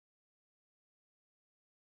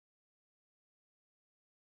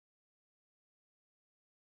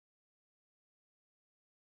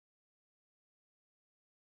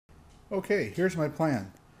Okay, here's my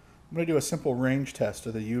plan. I'm going to do a simple range test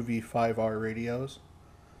of the UV-5r radios.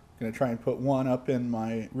 I'm going to try and put one up in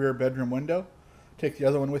my rear bedroom window, take the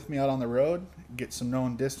other one with me out on the road, get some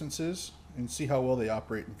known distances, and see how well they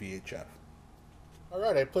operate in VHF.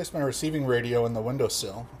 Alright, I placed my receiving radio in the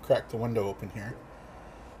windowsill, cracked the window open here.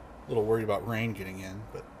 A little worried about rain getting in,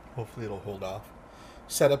 but hopefully it'll hold off.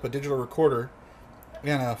 Set up a digital recorder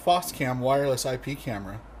and a Foscam wireless IP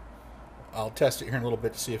camera. I'll test it here in a little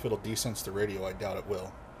bit to see if it'll desense the radio. I doubt it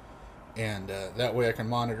will. And that way I can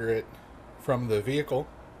monitor it from the vehicle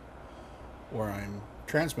where I'm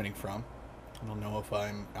transmitting from. And I'll know if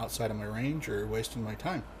I'm outside of my range or wasting my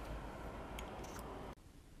time.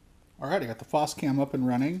 Alright, I got the Foscam up and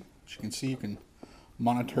running. As you can see, you can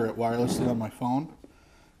monitor it wirelessly on my phone.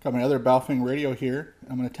 Got my other Baofeng radio here.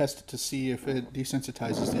 I'm going to test it to see if it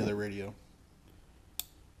desensitizes the other radio.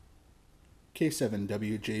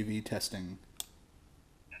 K7WJV testing.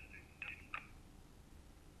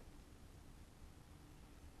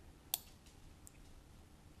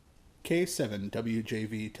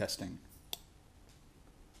 K7WJV testing.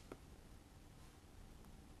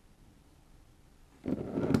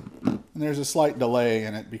 And there's a slight delay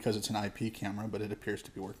in it because it's an IP camera, but it appears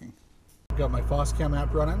to be working. I've got my Foscam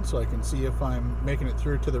app running so I can see if I'm making it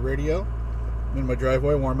through to the radio. I'm in my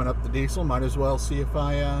driveway warming up the diesel. Might as well see if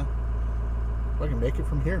I can make it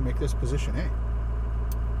from here and make this position A.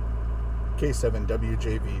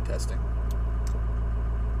 K7WJV testing.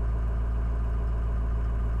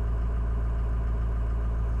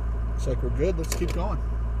 Looks like we're good. Let's keep going.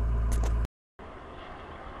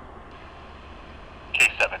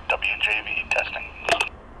 K7WJV testing.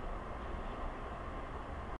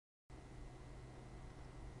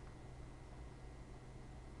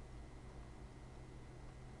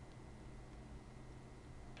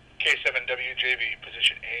 K7WJV,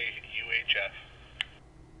 position A, UHF.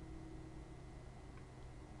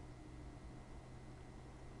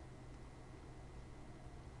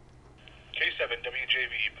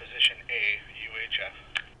 K7WJV, position A, UHF.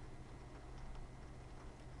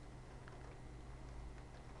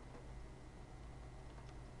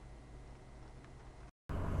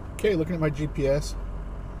 Okay, looking at my GPS,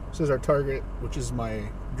 this is our target, which is my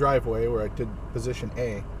driveway where I did position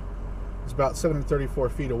A. It's about 734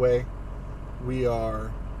 feet away. We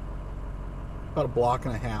are about a block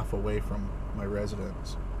and a half away from my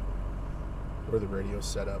residence where the radio's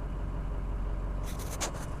set up.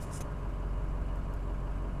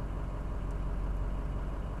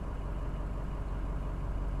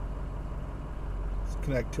 Let's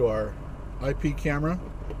connect to our IP camera.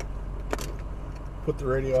 Put the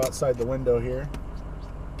radio outside the window here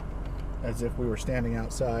as if we were standing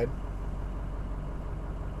outside.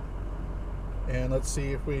 And let's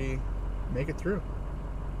see if we make it through.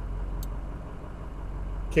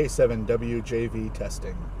 K7WJV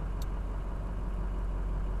testing.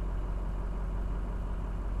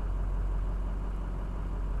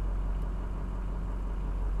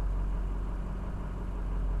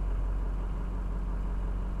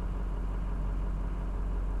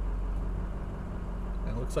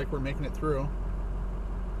 And it looks like we're making it through.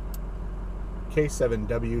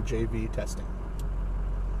 K7WJV testing.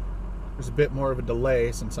 There's a bit more of a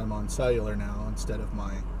delay since I'm on cellular now instead of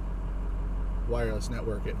my wireless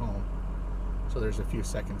network at home. So there's a few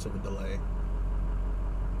seconds of a delay.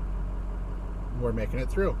 We're making it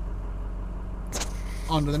through.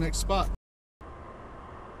 On to the next spot.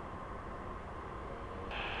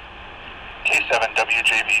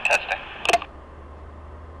 K7WJV testing.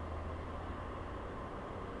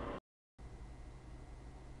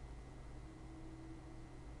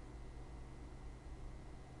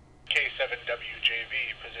 K7WJV,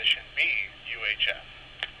 position B, UHF.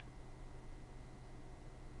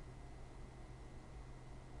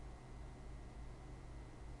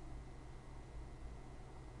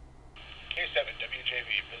 K7WJV,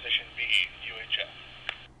 position B, UHF.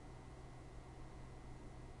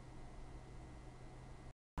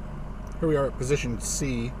 Here we are at position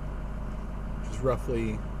C, which is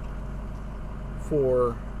roughly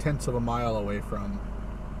 4/10 of a mile away from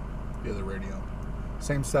the other radio.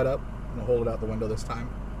 Same setup. I'm going to hold it out the window this time.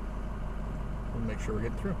 We'll make sure we're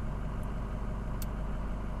getting through.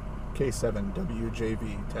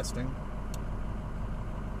 K7WJV testing.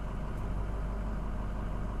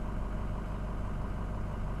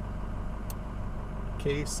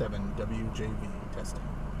 K7WJV testing.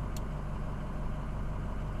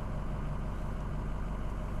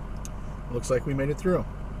 Looks like we made it through.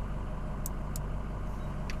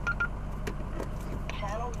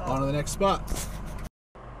 On to the next spot.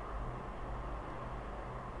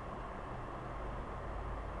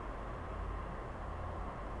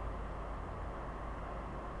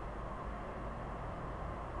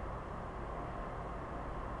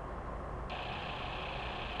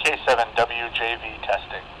 K7WJV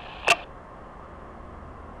testing.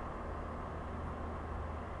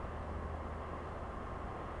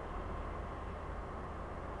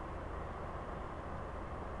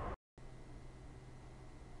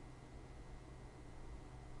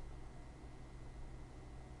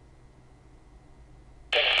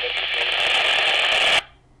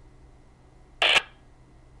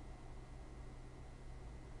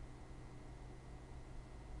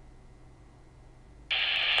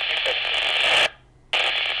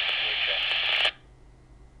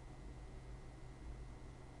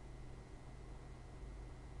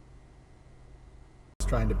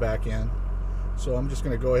 Trying to back in, so I'm just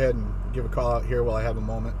going to go ahead and give a call out here while I have a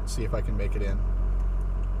moment, see if I can make it in.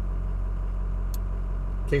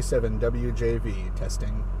 K7WJV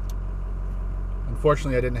testing.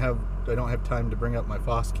 Unfortunately, I don't have time to bring up my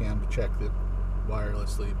FOSS cam to check it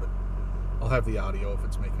wirelessly, but I'll have the audio if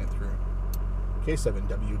it's making it through.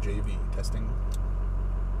 K7WJV testing.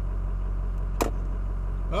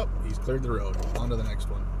 Oh, he's cleared the road. On to the next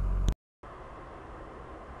one.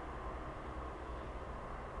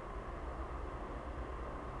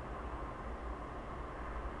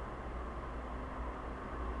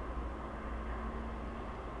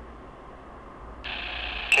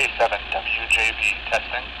 K7WJV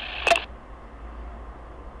testing.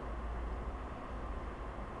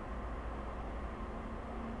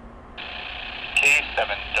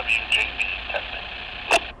 K7WJV testing.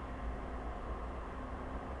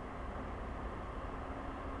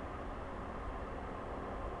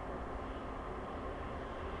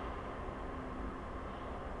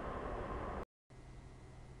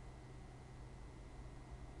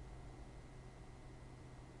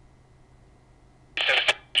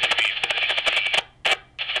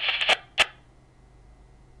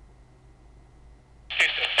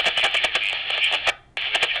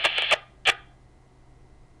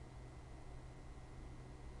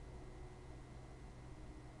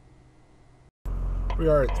 We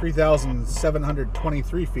are at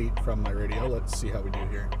 3,723 feet from my radio. Let's see how we do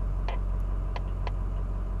here.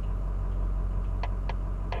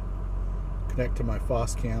 Connect to my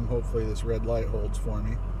FOSS cam. Hopefully this red light holds for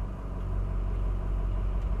me.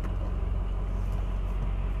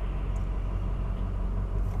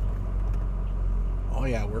 Oh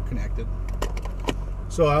yeah, we're connected.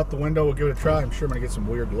 So out the window, we'll give it a try. I'm sure I'm going to get some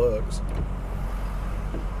weird looks.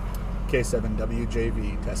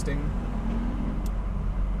 K7WJV testing.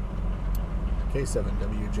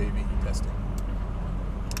 K7WJV testing.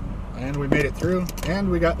 And we made it through, and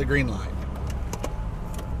we got the green light.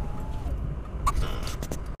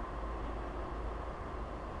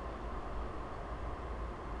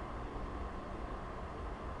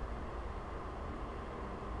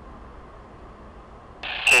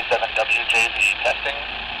 K7WJV testing.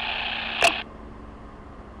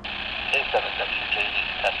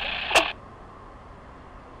 K7WJV testing.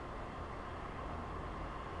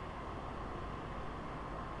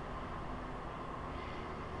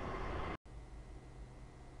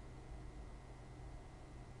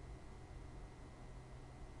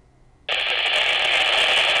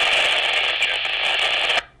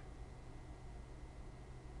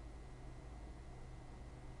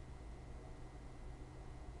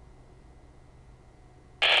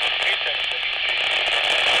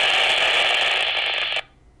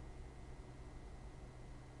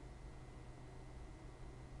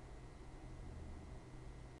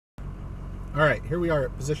 Alright, here we are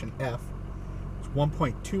at position F. It's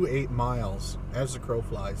 1.28 miles as the crow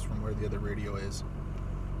flies from where the other radio is.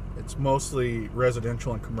 It's mostly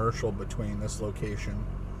residential and commercial between this location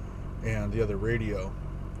and the other radio.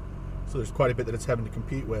 So there's quite a bit that it's having to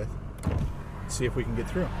compete with. Let's see if we can get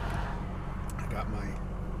through. I got my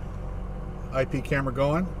IP camera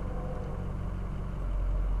going.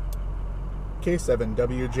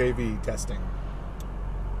 K7WJV testing.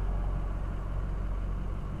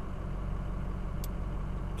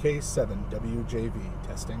 K7WJV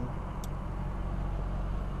testing.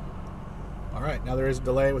 Alright, now there is a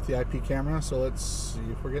delay with the IP camera, so let's see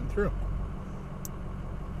if we're getting through.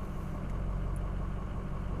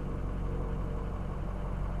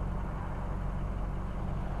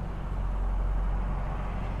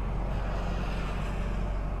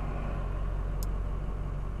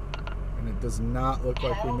 And it does not look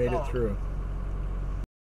like we made it through.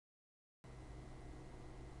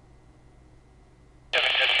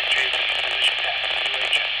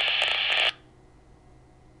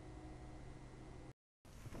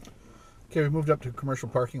 Okay, we moved up to a commercial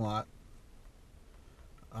parking lot.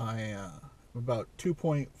 I'm about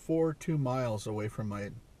 2.42 miles away from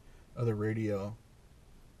my other radio.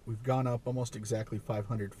 We've gone up almost exactly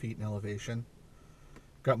 500 feet in elevation.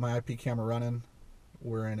 Got my IP camera running.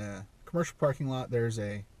 We're in a commercial parking lot. There's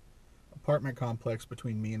a apartment complex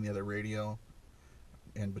between me and the other radio,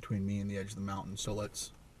 and between me and the edge of the mountain. So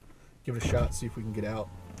let's give it a shot, see if we can get out.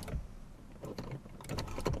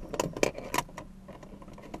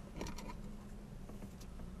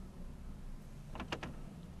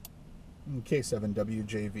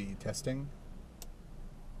 K7WJV testing.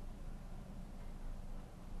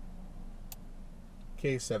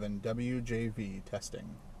 K7WJV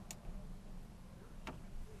testing.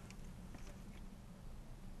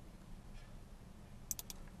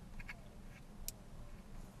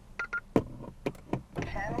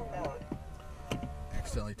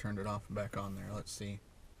 Accidentally turned it off and back on there. Let's see.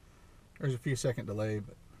 There's a few second delay,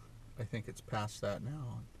 but I think it's past that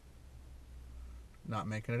now. Not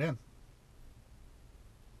making it in.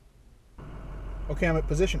 Okay, I'm at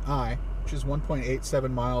position I, which is 1.87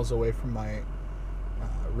 miles away from my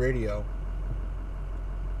radio.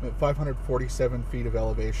 I'm at 547 feet of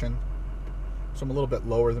elevation, so I'm a little bit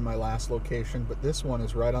lower than my last location, but this one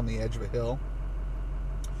is right on the edge of a hill.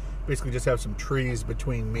 Basically just have some trees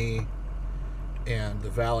between me and the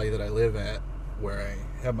valley that I live at, where I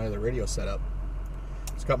have my other radio set up.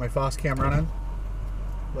 It's got my FOSS cam running.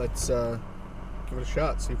 Let's give it a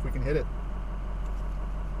shot, see if we can hit it.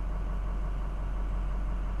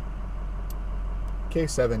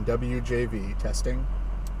 K7WJV testing.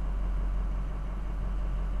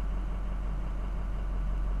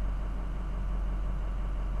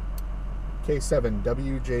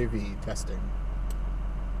 K7WJV testing.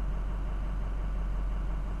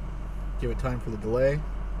 Give it time for the delay.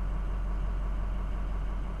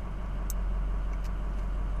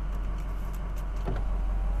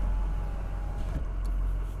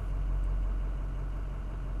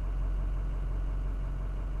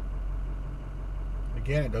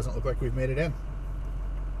 Again, it doesn't look like we've made it in.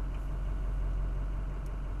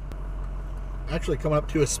 Actually coming up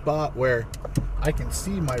to a spot where I can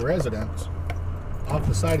see my residence off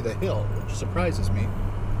the side of the hill, which surprises me.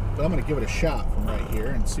 But I'm going to give it a shot from right here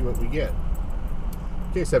and see what we get.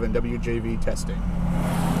 K7WJV testing.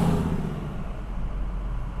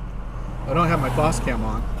 I don't have my FOSS cam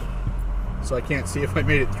on, so I can't see if I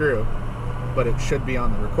made it through, but it should be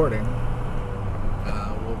on the recording.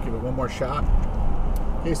 We'll give it one more shot.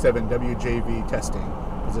 K7WJV testing,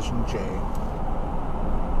 position J.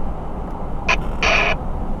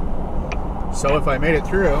 So if I made it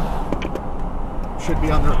through, it should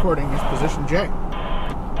be on the recording as position J.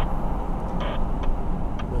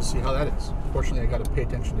 We'll see how that is. Fortunately, I got to pay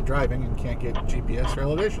attention to driving and can't get GPS or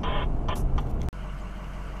elevation.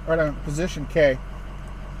 Alright, I'm in position K,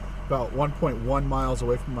 about 1.1 miles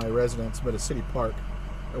away from my residence, but a city park.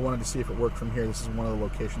 I wanted to see if it worked from here. This is one of the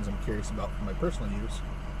locations I'm curious about for my personal use.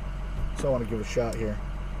 So I want to give it a shot here.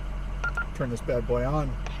 Turn this bad boy on.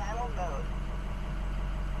 Channel mode.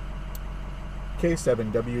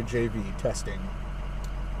 K7WJV testing.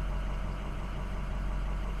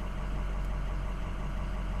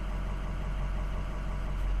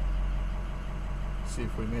 See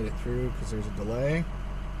if we made it through because there's a delay.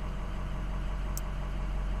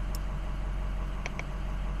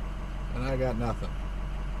 And I got nothing.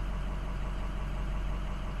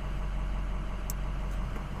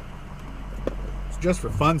 It's just for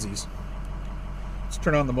funsies. Let's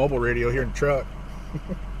turn on the mobile radio here in the truck.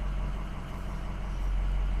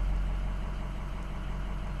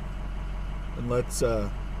 And let's see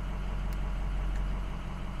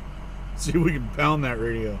if we can pound that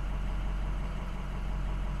radio.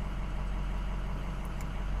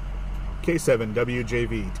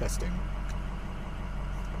 K7WJV testing.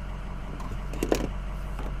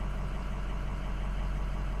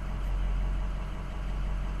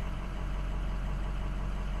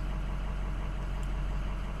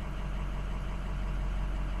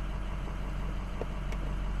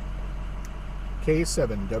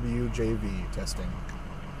 K7WJV testing.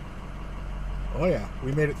 Oh yeah,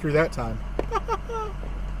 we made it through that time.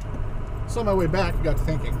 So on my way back, I got to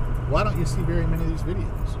thinking, why don't you see very many of these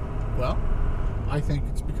videos? Well, I think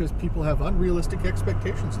it's because people have unrealistic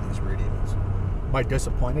expectations of these radios. Am I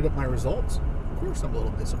disappointed at my results? Of course I'm a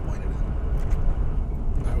little disappointed in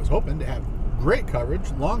them. I was hoping to have great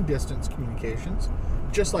coverage, long distance communications,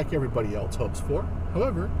 just like everybody else hopes for.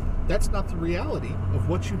 However, that's not the reality of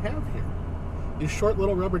what you have here. These short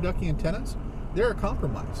little rubber ducky antennas, they're a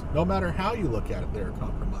compromise. No matter how you look at it, they're a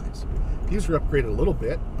compromise. These are upgraded a little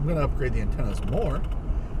bit. I'm going to upgrade the antennas more.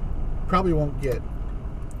 Probably won't get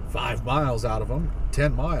 5 miles out of them,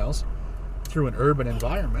 10 miles through an urban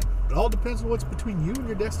environment. It all depends on what's between you and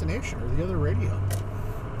your destination or the other radio.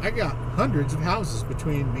 I got hundreds of houses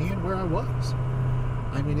between me and where I was.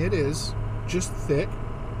 I mean, it is just thick,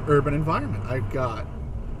 urban environment. I've got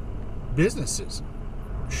businesses,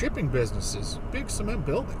 shipping businesses, big cement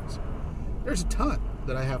buildings. There's a ton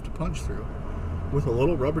that I have to punch through with a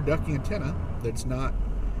little rubber ducky antenna that's not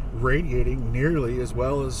radiating nearly as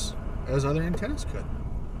well as other antennas could.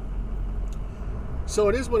 So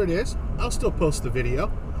it is what it is. I'll still post the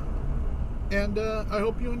video, and I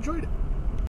hope you enjoyed it.